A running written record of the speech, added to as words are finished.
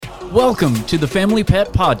Welcome to the Family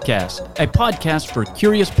Pet Podcast, a podcast for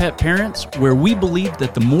curious pet parents where we believe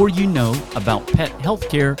that the more you know about pet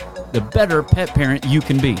healthcare, the better pet parent you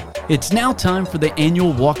can be. It's now time for the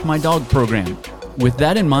annual Walk My Dog program. With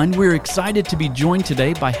that in mind, we're excited to be joined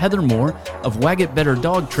today by Heather Moore of Waggett Better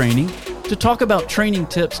Dog Training to talk about training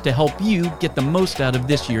tips to help you get the most out of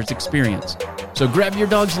this year's experience. So grab your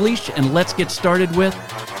dog's leash and let's get started with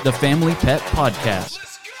the Family Pet Podcast.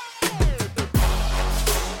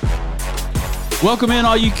 Welcome in,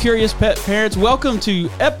 all you curious pet parents. Welcome to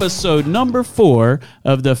episode number 4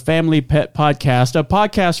 of the Family Pet Podcast, a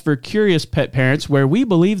podcast for curious pet parents where we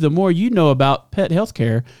believe the more you know about pet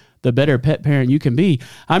healthcare, the better pet parent you can be.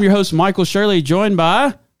 I'm your host, Michael Shirley, joined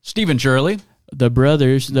by Stephen Shirley. The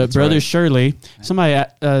brothers right. Shirley. Somebody,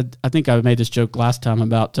 I think I made this joke last time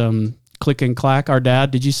about Click and Clack, our dad.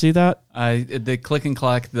 Did you see that? The Click and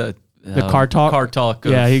Clack, the car talk. Car talk.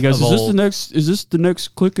 Yeah, he goes, Is this the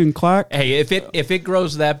next Click and Clack? Hey, if it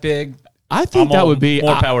grows that big, I think that would be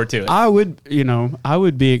more power to it. I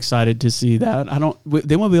would be excited to see that.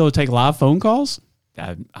 They won't be able to take live phone calls.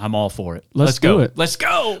 I'm all for it. Let's do it. Let's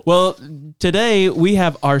go. Well, today we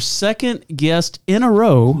have our second guest in a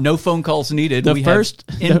row. No phone calls needed. The first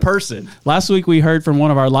in person. Last week we heard from one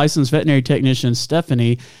of our licensed veterinary technicians,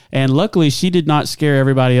 Stephanie, and luckily she did not scare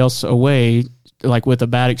everybody else away like with a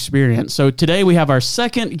bad experience. So today we have our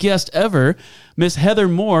second guest ever, Miss Heather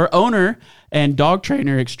Moore, owner and dog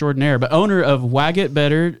trainer extraordinaire, but owner of Waggett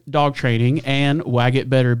Better Dog Training and Waggett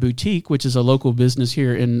Better Boutique, which is a local business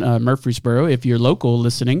here in Murfreesboro. If you're local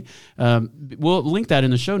listening, we'll link that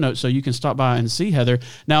in the show notes so you can stop by and see Heather.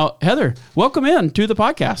 Now, Heather, welcome in to the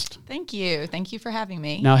podcast. Thank you. Thank you for having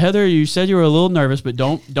me. Now, Heather, you said you were a little nervous, but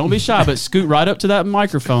don't be shy, but scoot right up to that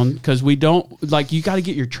microphone because you got to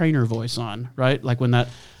get your trainer voice on, right? Like when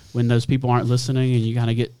those people aren't listening and you kind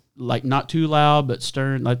of get like not too loud but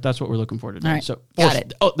stern. Like that's what we're looking for today. All right. So got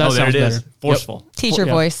it. Oh, that sounds better. Forceful. Yep. Teacher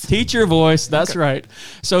voice. Teacher voice. That's right.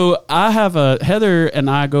 So I have Heather and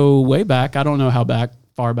I go way back. I don't know how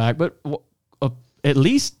far back, but at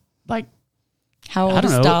least like How old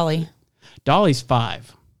is Dolly? Dolly's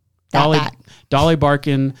 5. Back. Dolly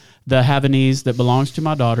Barkin, the Havanese that belongs to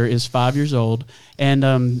my daughter, is 5 years old.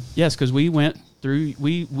 And yes, because we went through,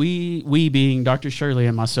 we being Dr. Shirley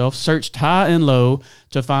and myself, searched high and low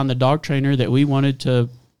to find the dog trainer that we wanted to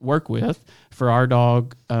work with for our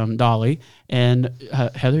dog, Dolly. And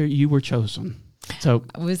Heather, you were chosen. So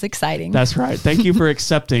It was exciting. that's right. Thank you for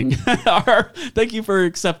accepting. Thank you for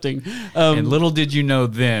accepting. And little did you know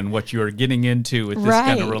then what you were getting into with this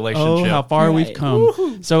kind of Right. relationship. Oh, how far we've Right. come.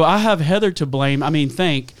 Woo-hoo. So I have Heather to blame.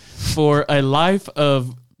 Thank for a life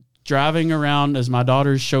of driving around as my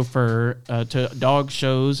daughter's chauffeur to dog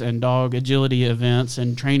shows and dog agility events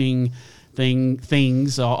and training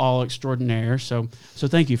things all extraordinaire. So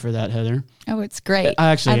thank you for that, Heather. Oh, it's great.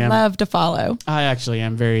 I actually am. love to follow. I actually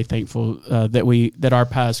am very thankful that our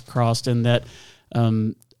paths crossed and that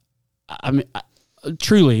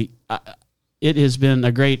truly it has been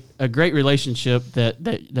a great relationship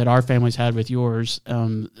that our family's had with yours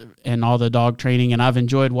and all the dog training, and I've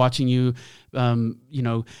enjoyed watching you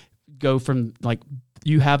go from like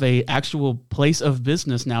you have a actual place of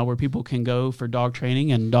business now where people can go for dog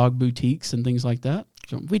training and dog boutiques and things like that.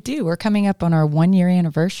 So, We do. We're coming up on our 1-year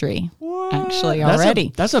anniversary. Actually,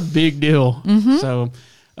 already. That's a big deal. Mm-hmm. So,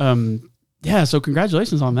 so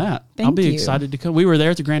congratulations on that. I'll Thank be you. excited to come. We were there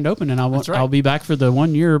at the grand opening, and That's right. I'll be back for the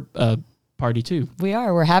 1-year party too. We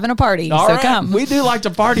are. We're having a party. All so right. come. We do like to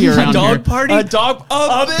party around dog here. party? A big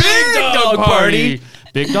dog party.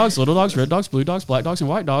 Big dogs, little dogs, red dogs, blue dogs, black dogs, and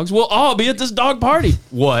white dogs will all be at this dog party.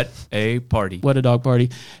 What a party. What a dog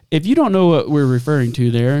party. If you don't know what we're referring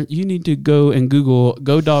to there, you need to go and Google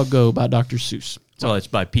Go Dog Go by Dr. Seuss. Well, it's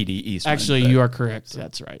by P.D. Eastman. Actually, you are correct.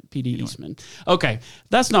 That's right. P.D. Eastman. Okay,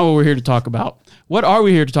 that's not what we're here to talk about. What are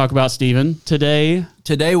we here to talk about, Stephen? Today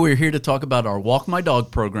we're here to talk about our Walk My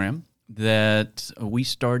Dog program that we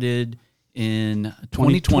started in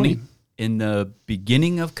 2020 in the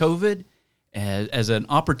beginning of COVID as an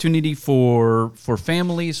opportunity for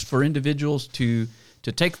families, for individuals to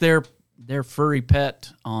take their furry pet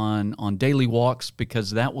on daily walks,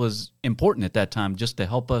 because that was important at that time, just to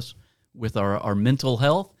help us with our mental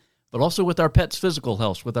health, but also with our pet's physical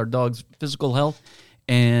health, with our dog's physical health.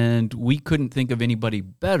 And we couldn't think of anybody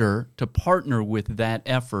better to partner with that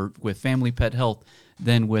effort with Family Pet Health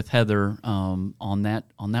than with Heather on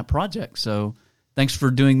that project. So thanks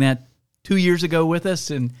for doing that 2 years ago with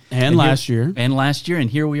us and last year. And last year. And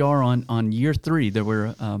here we are on year 3 that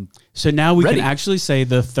we're so now we ready. can actually say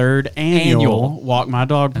the third annual Walk My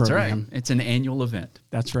Dog That's program. right. It's an annual event.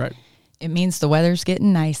 That's right. It means the weather's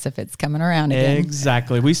getting nice if it's coming around again.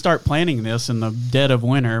 Exactly. We start planning this in the dead of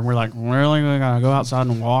winter. We're like, really, we're going to go outside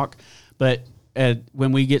and walk. But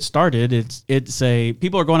when we get started,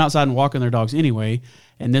 people are going outside and walking their dogs anyway.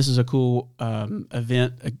 And this is a cool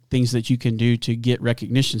event, things that you can do to get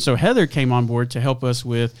recognition. So Heather came on board to help us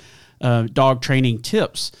with dog training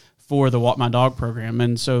tips for the Walk My Dog program.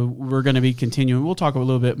 And so we're going to be continuing. We'll talk a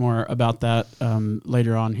little bit more about that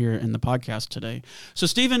later on here in the podcast today. So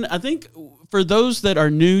Stephen, I think for those that are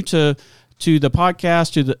new to the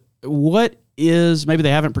podcast, what is, maybe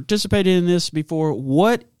they haven't participated in this before,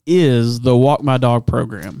 what is the Walk My Dog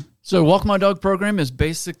program? So Walk My Dog program is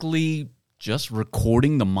basically just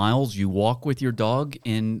recording the miles you walk with your dog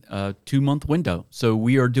in a 2-month window. So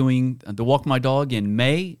we are doing the Walk My Dog in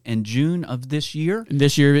May and June of this year. And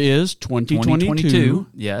this year is 2022.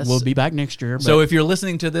 Yes. We'll be back next year. So if you're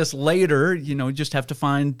listening to this later, you just have to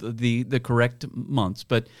find the correct months.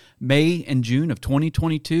 But May and June of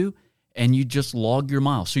 2022, and you just log your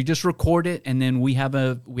miles. So you just record it, and then we have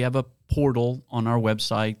a portal on our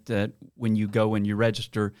website that when you go and you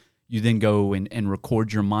register, you then go and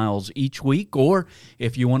record your miles each week. Or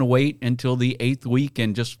if you want to wait until the 8th week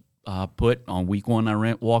and just put on week 1,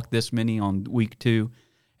 I walked this many, on week 2.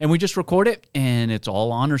 And we just record it, and it's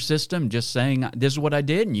all honor system, just saying, this is what I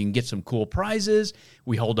did, and you can get some cool prizes.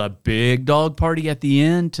 We hold a big dog party at the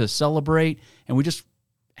end to celebrate, and we just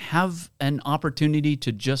have an opportunity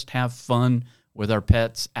to just have fun with our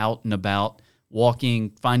pets out and about,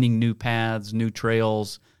 walking, finding new paths, new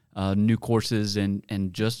trails, new courses,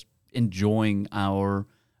 and just enjoying our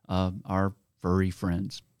furry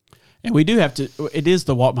friends. And we do have to, it is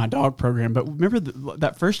the Walk My Dog program, but remember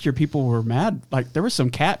that first year people were mad. Like there were some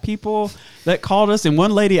cat people that called us, and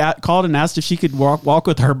one lady called and asked if she could walk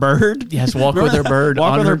with her bird. Yes, walk with her bird.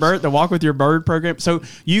 Walk with her bird, the Walk With Your Bird program. So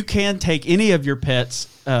you can take any of your pets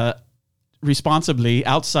responsibly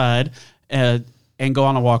outside and go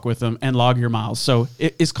on a walk with them and log your miles. So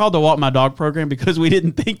it's called the Walk My Dog program because we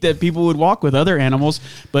didn't think that people would walk with other animals.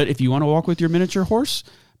 But if you want to walk with your miniature horse,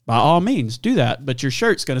 by all means, do that. But your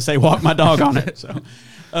shirt's going to say Walk My Dog on it. So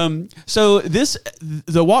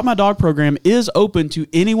the Walk My Dog program is open to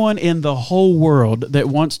anyone in the whole world that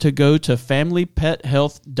wants to go to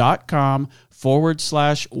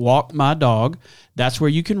familypethealth.com/Walk My Dog. That's where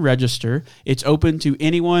you can register. It's open to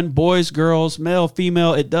anyone, boys, girls, male,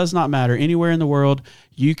 female. It does not matter. Anywhere in the world,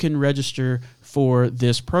 you can register for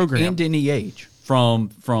this program. And any age.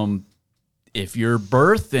 From if you're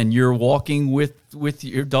birth and you're walking with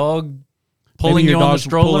your dog, pulling you on the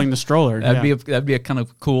stroller. Pulling the stroller. That'd be a kind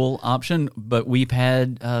of cool option. But we've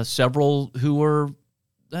had several who are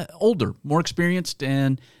older, more experienced,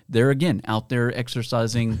 and they're again out there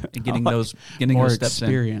exercising and getting those more steps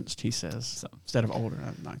experienced, in. He says, so, instead of older.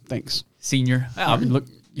 No, thanks, senior. Look,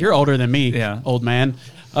 you're older than me, old man.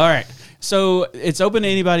 All right, so it's open to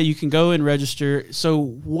anybody. You can go and register. So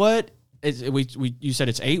what is you said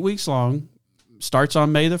it's 8 weeks long. Starts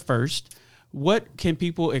on May the 1st. What can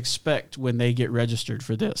people expect when they get registered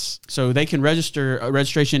for this? So they can register.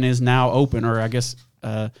 Registration is now open, or I guess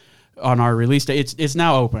on our release date, it's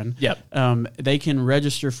now open. Yep. They can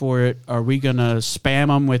register for it. Are we going to spam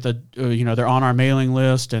them with they're on our mailing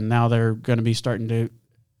list, and now they're going to be starting to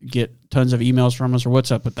get tons of emails from us, or what's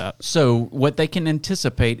up with that? So what they can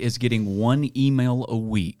anticipate is getting 1 email a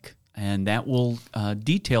week, and that will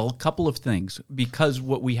detail a couple of things, because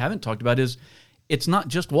what we haven't talked about is it's not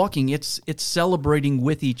just walking, it's celebrating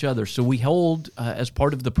with each other. So we hold, as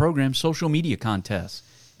part of the program, social media contests.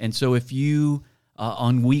 And so if you,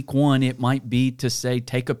 on week 1, it might be to say,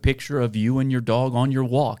 take a picture of you and your dog on your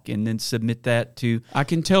walk and then submit that to... I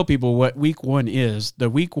can tell people what week 1 is. The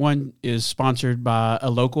week 1 is sponsored by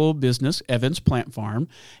a local business, Evans Plant Farm.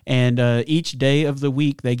 And each day of the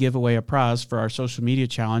week, they give away a prize for our social media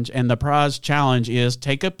challenge. And the prize challenge is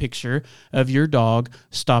take a picture of your dog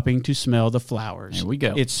stopping to smell the flowers. There we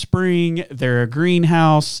go. It's spring. They're a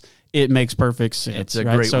greenhouse. It makes perfect sense. It's a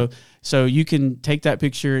great one. So you can take that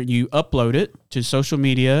picture, you upload it to social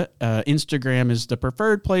media. Instagram is the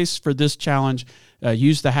preferred place for this challenge.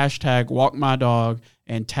 Use the hashtag #WalkMyDog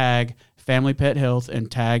and tag Family Pet Health and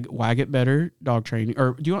tag Wag It Better Dog Training.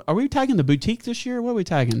 Or are we tagging the boutique this year? What are we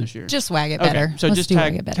tagging this year? Just Wag It Better. Okay, so just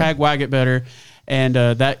tag Wag It Better, and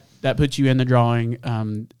that puts you in the drawing.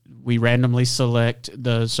 We randomly select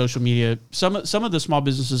the social media. Some of the small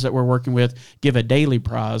businesses that we're working with give a daily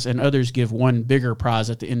prize, and others give one bigger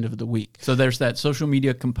prize at the end of the week. So there's that social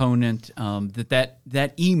media component.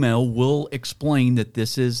 That email will explain that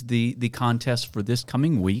this is the contest for this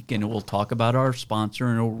coming week, and it will talk about our sponsor,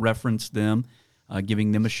 and it will reference them,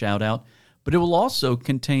 giving them a shout out. But it will also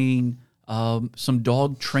contain some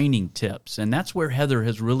dog training tips. And that's where Heather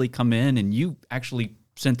has really come in, and you actually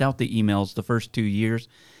sent out the emails the first 2 years,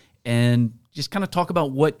 and just kind of talk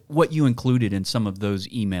about what you included in some of those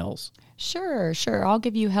emails. Sure. I'll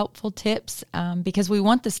give you helpful tips because we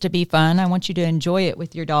want this to be fun. I want you to enjoy it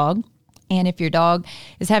with your dog. And if your dog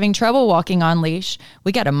is having trouble walking on leash,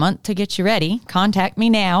 we got a month to get you ready. Contact me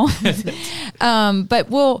now. But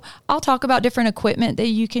I'll talk about different equipment that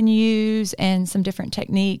you can use and some different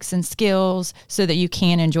techniques and skills so that you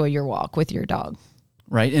can enjoy your walk with your dog.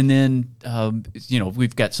 Right. And then,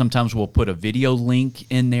 we've got, sometimes we'll put a video link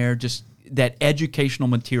in there, just that educational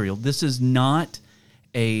material. This is not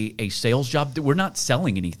a sales job. We're not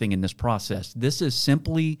selling anything in this process. This is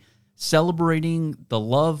simply celebrating the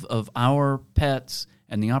love of our pets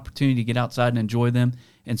and the opportunity to get outside and enjoy them.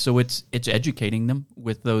 And so it's educating them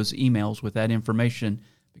with those emails, with that information,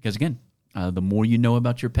 because again, the more you know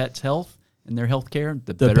about your pet's health and their health care,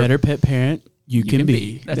 the better pet parent you can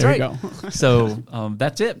be. That's there right. You go. So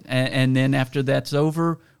that's it. And then after that's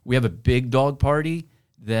over, we have a big dog party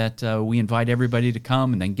that we invite everybody to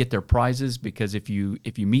come and then get their prizes, because if you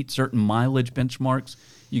meet certain mileage benchmarks,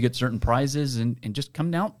 you get certain prizes, and just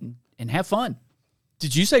come out and have fun.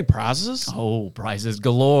 Did you say prizes? Oh, prizes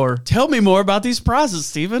galore. Tell me more about these prizes,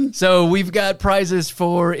 Stephen. So we've got prizes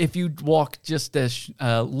for if you walk just as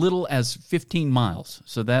little as 15 miles.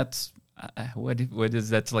 So that's, what is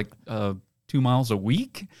that's like 2 miles a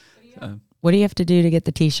week? What do you have to do to get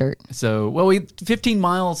the T-shirt? So, 15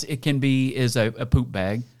 miles it can be is a poop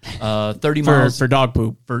bag. 30 miles for dog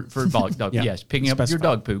poop. For dog Yeah, yes, picking up your specify.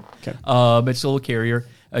 dog poop. Okay. But it's a little carrier.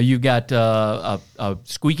 You've got a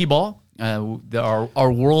squeaky ball.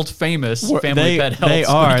 Our world famous Family Pet Health. They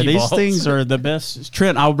are. squeaky These balls. things are the best.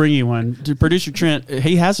 Trent, I'll bring you one. Producer Trent,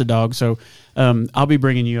 he has a dog, so I'll be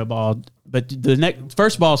bringing you a ball. But the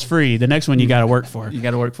first ball's free. The next one you got to work for. You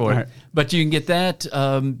got to work for it. Right. But you can get that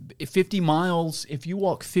 50 miles. If you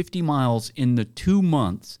walk 50 miles in the 2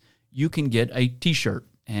 months, you can get a T-shirt.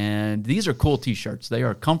 And these are cool T-shirts. They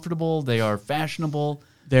are comfortable. They are fashionable.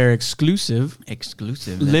 They're exclusive. That's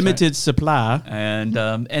Limited right. supply. And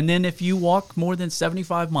then if you walk more than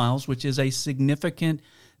 75 miles, which is a significant,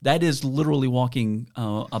 that is literally walking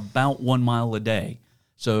about 1 mile a day.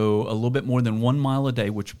 So a little bit more than 1 mile a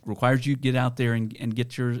day, which requires you to get out there and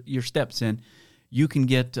get your steps in. You can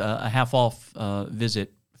get a half off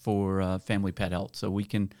visit for Family Pet Health. So we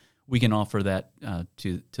can offer that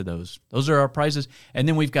to those. Those are our prizes. And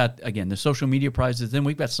then we've got, again, the social media prizes. Then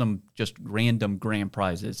we've got some just random grand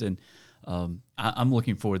prizes. And I'm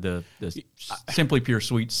looking for the Simply Pure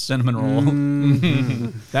Sweet cinnamon roll.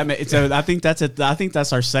 So I think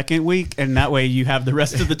that's our second week, and that way you have the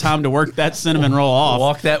rest of the time to work that cinnamon roll off.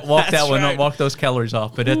 Walk that one right. up, walk those calories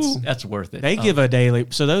off. But that's worth it. They give a daily.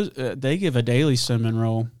 So they give a daily cinnamon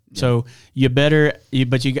roll. Yeah. So you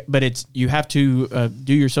have to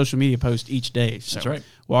do your social media post each day. So that's right.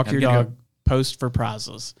 Walk your dog, post for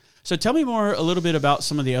prizes. So tell me a little bit about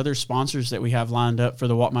some of the other sponsors that we have lined up for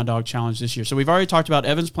the Walk My Dog Challenge this year. So we've already talked about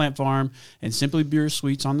Evans Plant Farm and Simply Pure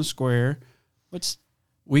Sweets on the Square.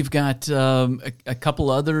 We've got a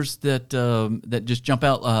couple others that just jump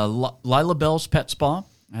out. Lila Bell's Pet Spa.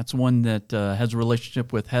 That's one that has a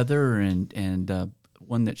relationship with Heather and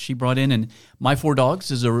one that she brought in. And My Four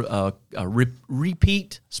Dogs is a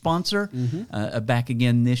repeat sponsor, back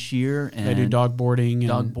again this year. And they do dog boarding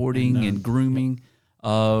and grooming.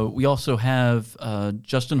 We also have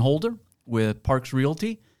Justin Holder with Parks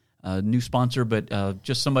Realty, new sponsor, but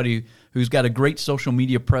just somebody who's got a great social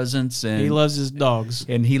media presence. And he loves his dogs.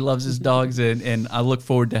 And I look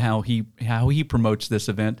forward to how he promotes this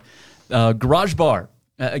event. Garage Bar,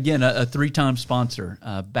 again, a 3-time sponsor,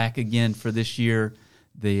 back again for this year.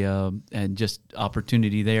 And just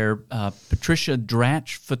opportunity there. Patricia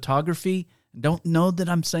Dratch Photography. Don't know that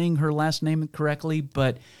I'm saying her last name correctly,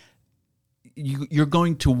 but you're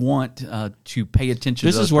going to want to pay attention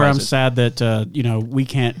this to those is where prizes. I'm sad that we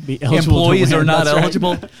can't be eligible. Employees are not That's right.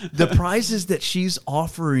 eligible. The prizes that she's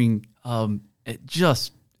offering, wow.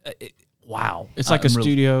 It's like a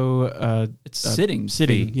studio. It's sitting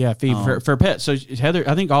fee. Yeah, fee for pets. So Heather,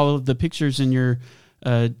 I think all of the pictures in your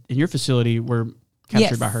facility were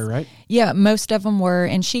captured by her, right? Yeah, most of them were.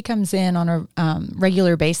 And she comes in on a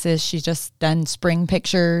regular basis. She's just done spring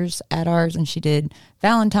pictures at ours, and she did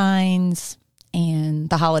Valentine's and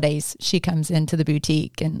the holidays. She comes into the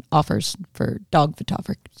boutique and offers for dog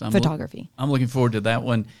photography. I'm looking forward to that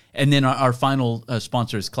one. And then our final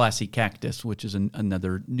sponsor is Classy Cactus, which is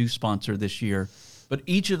another new sponsor this year. But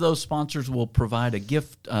each of those sponsors will provide a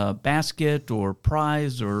gift basket or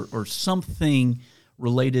prize or something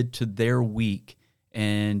related to their week.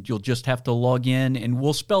 and you'll just have to log in, and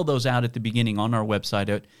we'll spell those out at the beginning on our website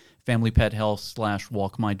at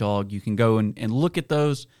FamilyPetHealth/WalkMyDog. You can go and look at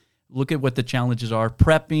those, look at what the challenges are,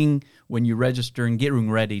 prepping when you register and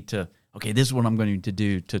getting ready to, okay, this is what I'm going to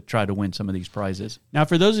do to try to win some of these prizes. Now,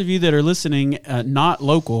 for those of you that are listening, not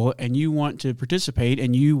local, and you want to participate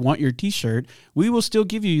and you want your T-shirt, we will still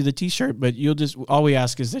give you the T-shirt, but all we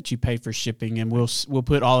ask is that you pay for shipping, and we'll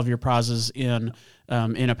put all of your prizes in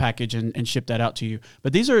a package and ship that out to you.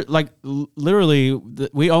 But these are literally,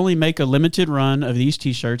 we only make a limited run of these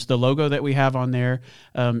T-shirts. The logo that we have on there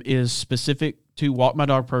is specific to Walk My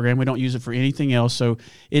Dog program. We don't use it for anything else. So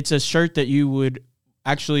it's a shirt that you would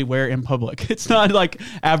actually wear in public. It's not like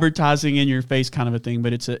advertising in your face kind of a thing,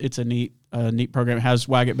 but it's a neat program. It has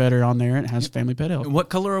Wag It Better on there, and it has Family Pet Health. What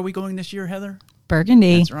color are we going this year, Heather?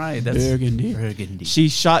 Burgundy. That's right. That's Burgundy. She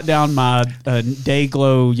shot down my Day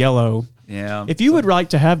Glow yellow. Yeah. If you would like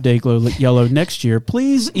to have Day Glow yellow next year,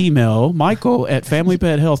 please email Michael at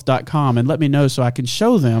FamilyPetHealth.com and let me know so I can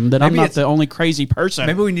show them that I'm not the only crazy person.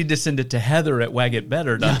 Maybe we need to send it to Heather at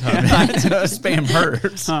WagItBetter.com. Spam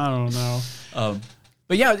hers. I don't know.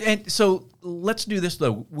 But yeah, and so let's do this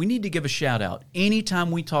though. We need to give a shout out.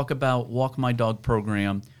 Anytime we talk about Walk My Dog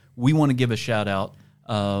program, we want to give a shout out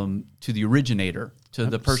to the originator, to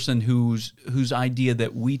the person whose idea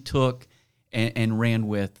that we took and ran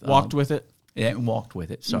with. Walked with it? Yeah, and walked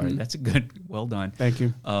with it. Sorry, that's a good, well done. Thank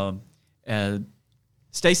you.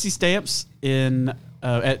 Stacy Stamps at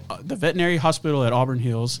the veterinary hospital at Auburn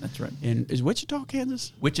Hills. That's right. Is Wichita,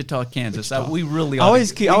 Kansas? Wichita, Kansas. We really I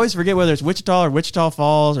always forget whether it's Wichita or Wichita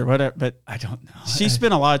Falls or whatever, but I don't know. She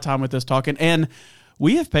spent a lot of time with us talking, and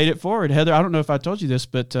we have paid it forward. Heather, I don't know if I told you this,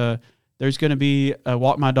 but there's going to be a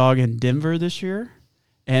Walk My Dog in Denver this year.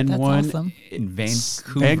 And That's one awesome. In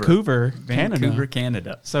Vancouver,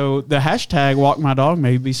 Canada. So the hashtag Walk My Dog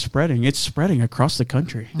may be spreading. It's spreading across the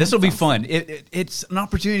country. This will be fun. It's an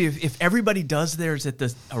opportunity. If everybody does theirs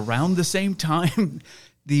around the same time,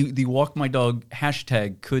 the Walk My Dog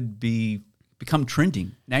hashtag could become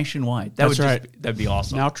trending nationwide. That's right. That'd be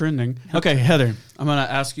awesome. Now trending. Okay, Heather, I'm going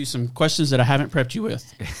to ask you some questions that I haven't prepped you with.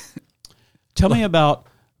 Tell me about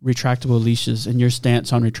retractable leashes and your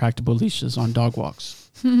stance on retractable leashes on dog walks.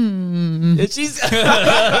 I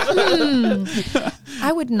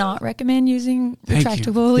would not recommend using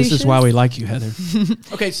retractable leashes. This is why we like you, Heather.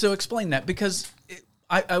 Okay, so explain that, because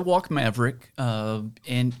I walk Maverick,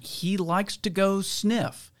 and he likes to go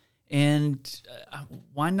sniff. And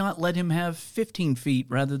why not let him have 15 feet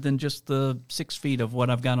rather than just the 6 feet of what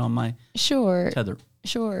I've got on my tether?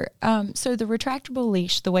 Sure. So the retractable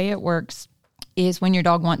leash, the way it works is when your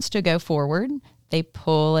dog wants to go forward, they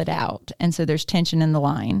pull it out. And so there's tension in the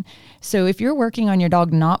line. So if you're working on your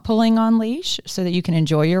dog not pulling on leash so that you can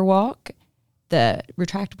enjoy your walk, the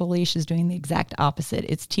retractable leash is doing the exact opposite.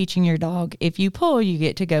 It's teaching your dog, if you pull, you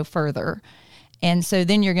get to go further. And so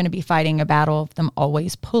then you're going to be fighting a battle of them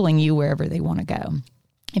always pulling you wherever they want to go.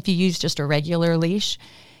 If you use just a regular leash,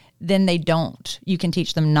 then they don't. You can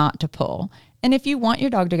teach them not to pull. And if you want your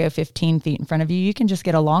dog to go 15 feet in front of you, you can just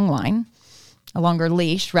get a long line, a longer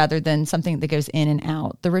leash, rather than something that goes in and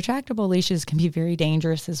out. The retractable leashes can be very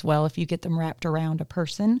dangerous as well if you get them wrapped around a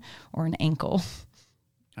person or an ankle.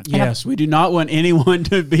 Yes, we do not want anyone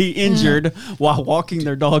to be injured while walking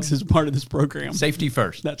their dogs as part of this program. Safety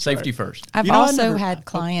first. That's Safety right. first. I've also had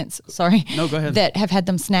clients, go ahead. that have had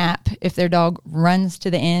them snap if their dog runs to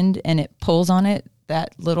the end and it pulls on it.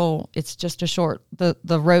 It's just a short,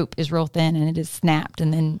 the rope is real thin and it is snapped,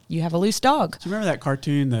 and then you have a loose dog. Do you remember that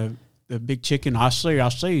cartoon, the big chicken? I see,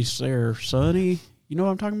 there, Sonny. You know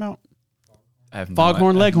what I'm talking about?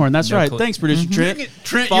 Foghorn Leghorn. That's right. Clue. Thanks, producer Trent.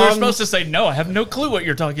 Trent, you were supposed to say no. I have no clue what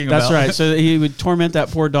you're talking about. That's right. So he would torment that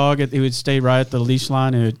poor dog. He would stay right at the leash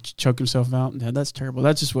line and would choke himself out. Yeah, that's terrible.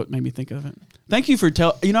 That's just what made me think of it. Thank you for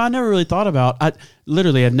I never really thought about. I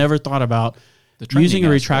never thought about using a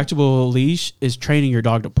retractable leash is training your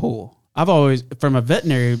dog to pull. I've always, from a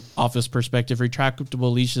veterinary office perspective,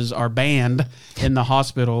 retractable leashes are banned in the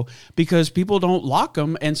hospital because people don't lock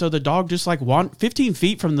them, and so the dog just 15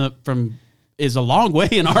 feet from is a long way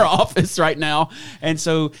in our office right now, and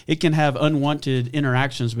so it can have unwanted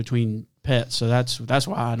interactions between pets. So that's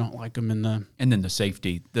why I don't like them in the. And then the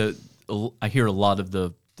safety. I hear a lot of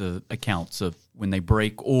the accounts of when they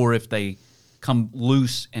break or if they come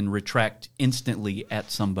loose and retract instantly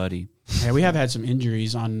at somebody. Yeah, we have had some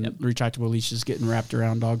injuries on retractable leashes getting wrapped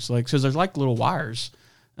around dogs' legs because there's like little wires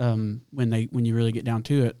when you really get down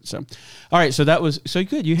to it. So, all right. So that was so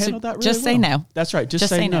good. You handled that really just say well. no. That's right. Just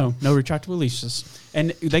say no. No retractable leashes.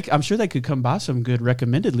 And I'm sure they could come buy some good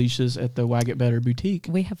recommended leashes at the Wag It Better boutique.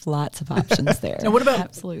 We have lots of options there. Now, what about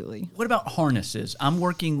absolutely? What about harnesses? I'm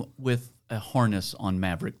working with a harness on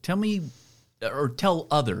Maverick. Tell me, or tell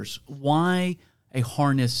others why a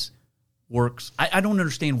harness works. I don't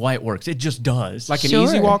understand why it works. It just does. Like an Sure.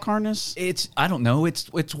 Easy Walk harness? I don't know. It's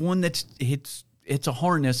one that's it's a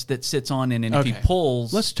harness that sits on it, and if he Okay.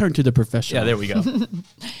 pulls, Let's turn to the professional. yeah, there we go.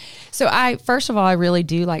 So first of all, I really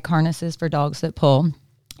do like harnesses for dogs that pull.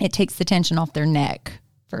 It takes the tension off their neck,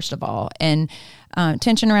 first of all, and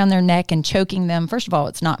tension around their neck and choking them. First of all,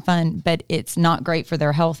 it's not fun, but it's not great for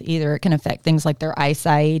their health either. It can affect things like their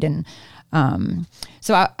eyesight, and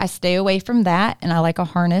so I stay away from that. And I like a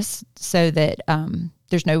harness so that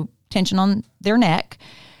there's no tension on their neck.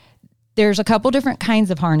 There's a couple different kinds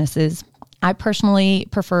of harnesses. I personally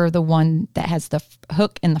prefer the one that has the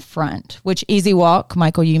hook in the front, which Easy Walk,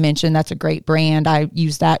 Michael, you mentioned, that's a great brand. I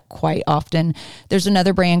use that quite often. There's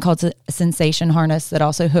another brand called Sensation Harness that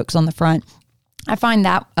also hooks on the front. I find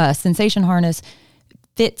that Sensation Harness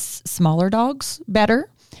fits smaller dogs better.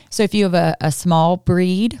 So if you have a small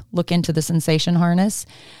breed, look into the Sensation Harness.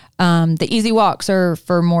 The Easy Walks are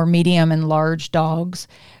for more medium and large dogs,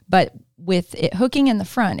 but with it hooking in the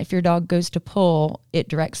front, if your dog goes to pull, it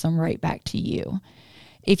directs them right back to you.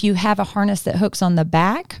 If you have a harness that hooks on the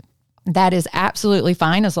back, that is absolutely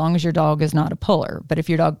fine as long as your dog is not a puller. But if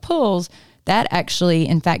your dog pulls, that actually,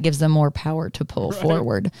 in fact, gives them more power to pull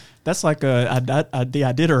forward. That's like the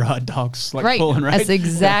Iditarod dogs, like pulling, right? That's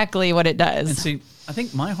exactly what it does. And see, I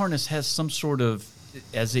think my harness has some sort of,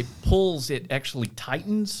 as it pulls, it actually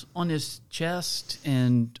tightens on his chest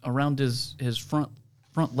and around his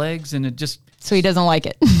front legs, and it just... So he doesn't like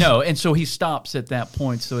it. No, and so he stops at that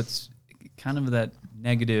point, so it's kind of that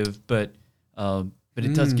negative, but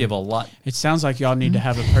it does give a lot. It sounds like y'all need to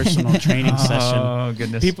have a personal training session. Oh,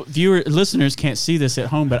 goodness. Listeners can't see this at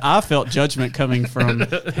home, but I felt judgment coming from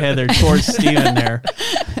Heather towards Steven there.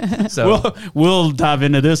 So we'll dive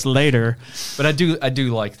into this later. But I do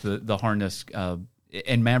like the harness,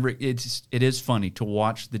 and Maverick. It is funny to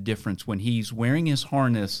watch the difference when he's wearing his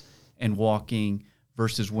harness and walking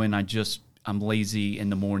versus when I'm lazy in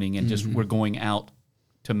the morning and just we're going out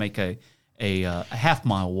to make a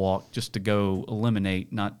half-mile walk just to go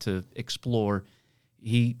eliminate, not to explore.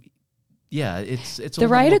 It's the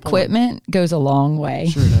right equipment goes a long way.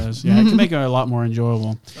 Sure does. Yeah, it can make it a lot more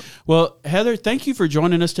enjoyable. Well, Heather, thank you for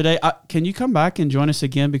joining us today. Can you come back and join us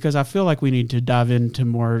again, because I feel like we need to dive into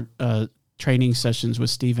more training sessions with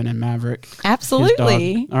Steven and Maverick.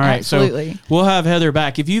 Absolutely. All right, absolutely. So we'll have Heather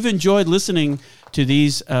back. If you've enjoyed listening to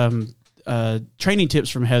these training tips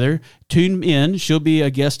from Heather, tune in. She'll be a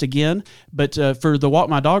guest again. But for the Walk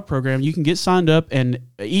My Dog program, you can get signed up, and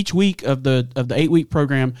each week of the 8-week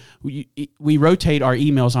program, we rotate our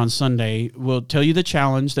emails on Sunday. We'll tell you the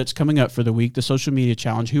challenge that's coming up for the week, the social media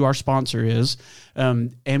challenge, who our sponsor is,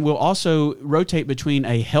 and we'll also rotate between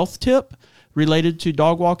a health tip related to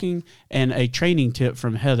dog walking and a training tip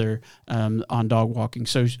from Heather on dog walking.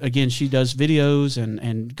 So again, she does videos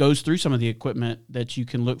and goes through some of the equipment that you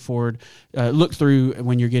can look through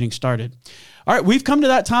when you're getting started. All right, we've come to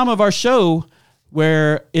that time of our show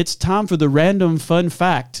where it's time for the random fun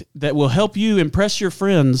fact that will help you impress your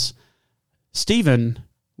friends. Steven,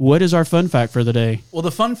 what is our fun fact for the day? Well,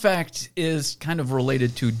 the fun fact is kind of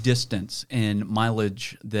related to distance and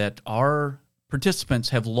mileage that our participants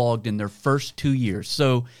have logged in their first 2 years.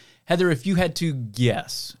 So, Heather, if you had to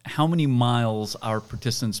guess how many miles our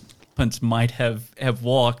participants might have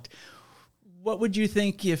walked, what would you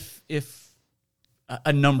think if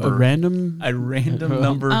a number, a random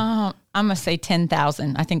number? I'm gonna say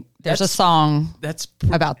 10,000. I think there's a song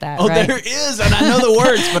about that. Oh, right? there is, and I know the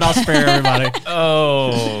words, but I'll spare everybody.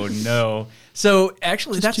 Oh no! So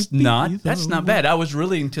actually, that's not bad. I was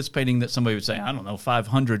really anticipating that somebody would say, I don't know,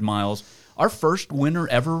 500 miles. Our first winner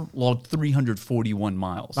ever logged 341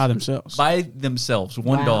 miles. By themselves.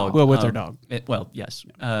 One Wow. dog. Well, with their dog. Yes.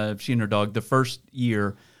 She and her dog the first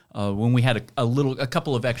year when we had a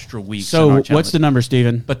couple of extra weeks. So what's the number,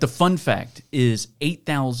 Steven? But the fun fact is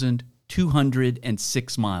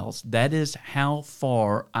 8,206 miles. That is how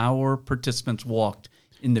far our participants walked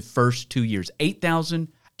in the first 2 years.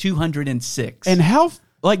 8,206. And how...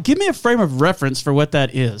 give me a frame of reference for what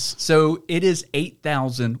that is. So it is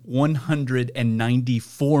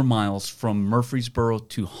 8,194 miles from Murfreesboro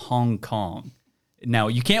to Hong Kong Now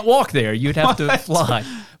you can't walk there; you'd have to fly.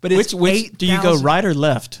 But it's which do you go right or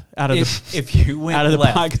left out of if you went out of the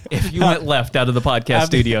left? If you went left out of the podcast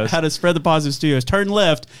studios, how to Spread the Positive Studios? Turn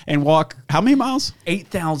left and walk. How many miles?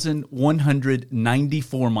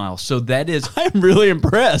 8,194 miles. So that is. I'm really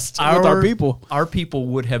impressed with our people. Our people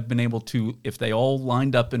would have been able to, if they all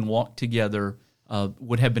lined up and walked together,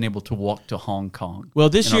 would have been able to walk to Hong Kong. Well,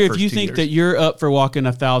 this year, if you think that you're up for walking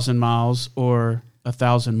 1,000 miles or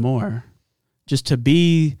 1,000 more, just to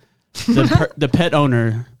be the pet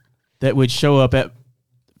owner that would show up at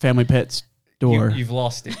Family Pet's door. You've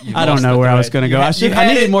lost it. I don't know where I was going to go. I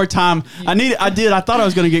needed more time. I thought I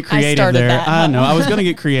was going to get creative there. I know I was going to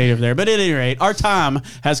get creative there. But at any rate, our time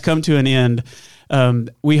has come to an end.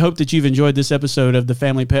 We hope that you've enjoyed this episode of the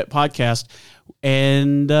Family Pet Podcast.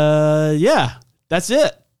 And that's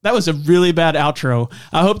it. That was a really bad outro.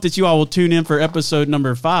 I hope that you all will tune in for episode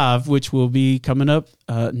number 5, which will be coming up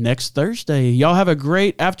next Thursday. Y'all have a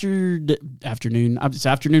great afternoon. It's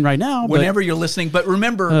afternoon right now. Whenever you're listening. But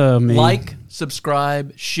remember, like,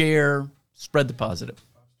 subscribe, share, spread the positive.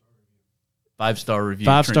 5-star review.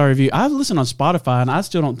 5-star review. I listen on Spotify, and I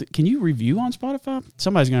still don't. Can you review on Spotify?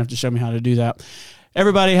 Somebody's going to have to show me how to do that.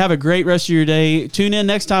 Everybody have a great rest of your day. Tune in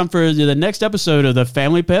next time for the next episode of the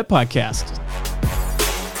Family Pet Podcast.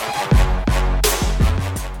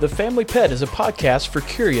 The Family Pet is a podcast for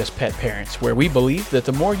curious pet parents, where we believe that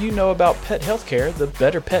the more you know about pet healthcare, the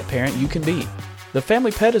better pet parent you can be. The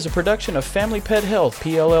Family Pet is a production of Family Pet Health,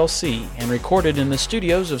 PLLC, and recorded in the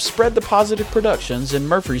studios of Spread the Positive Productions in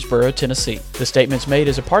Murfreesboro, Tennessee. The statements made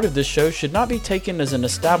as a part of this show should not be taken as an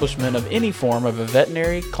establishment of any form of a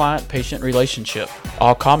veterinary client-patient relationship.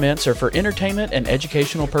 All comments are for entertainment and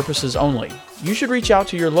educational purposes only. You should reach out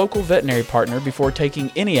to your local veterinary partner before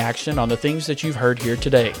taking any action on the things that you've heard here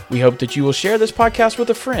today. We hope that you will share this podcast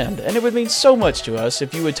with a friend, and it would mean so much to us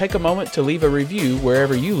if you would take a moment to leave a review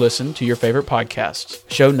wherever you listen to your favorite podcasts.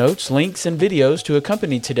 Show notes, links, and videos to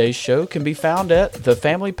accompany today's show can be found at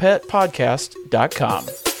thefamilypetpodcast.com.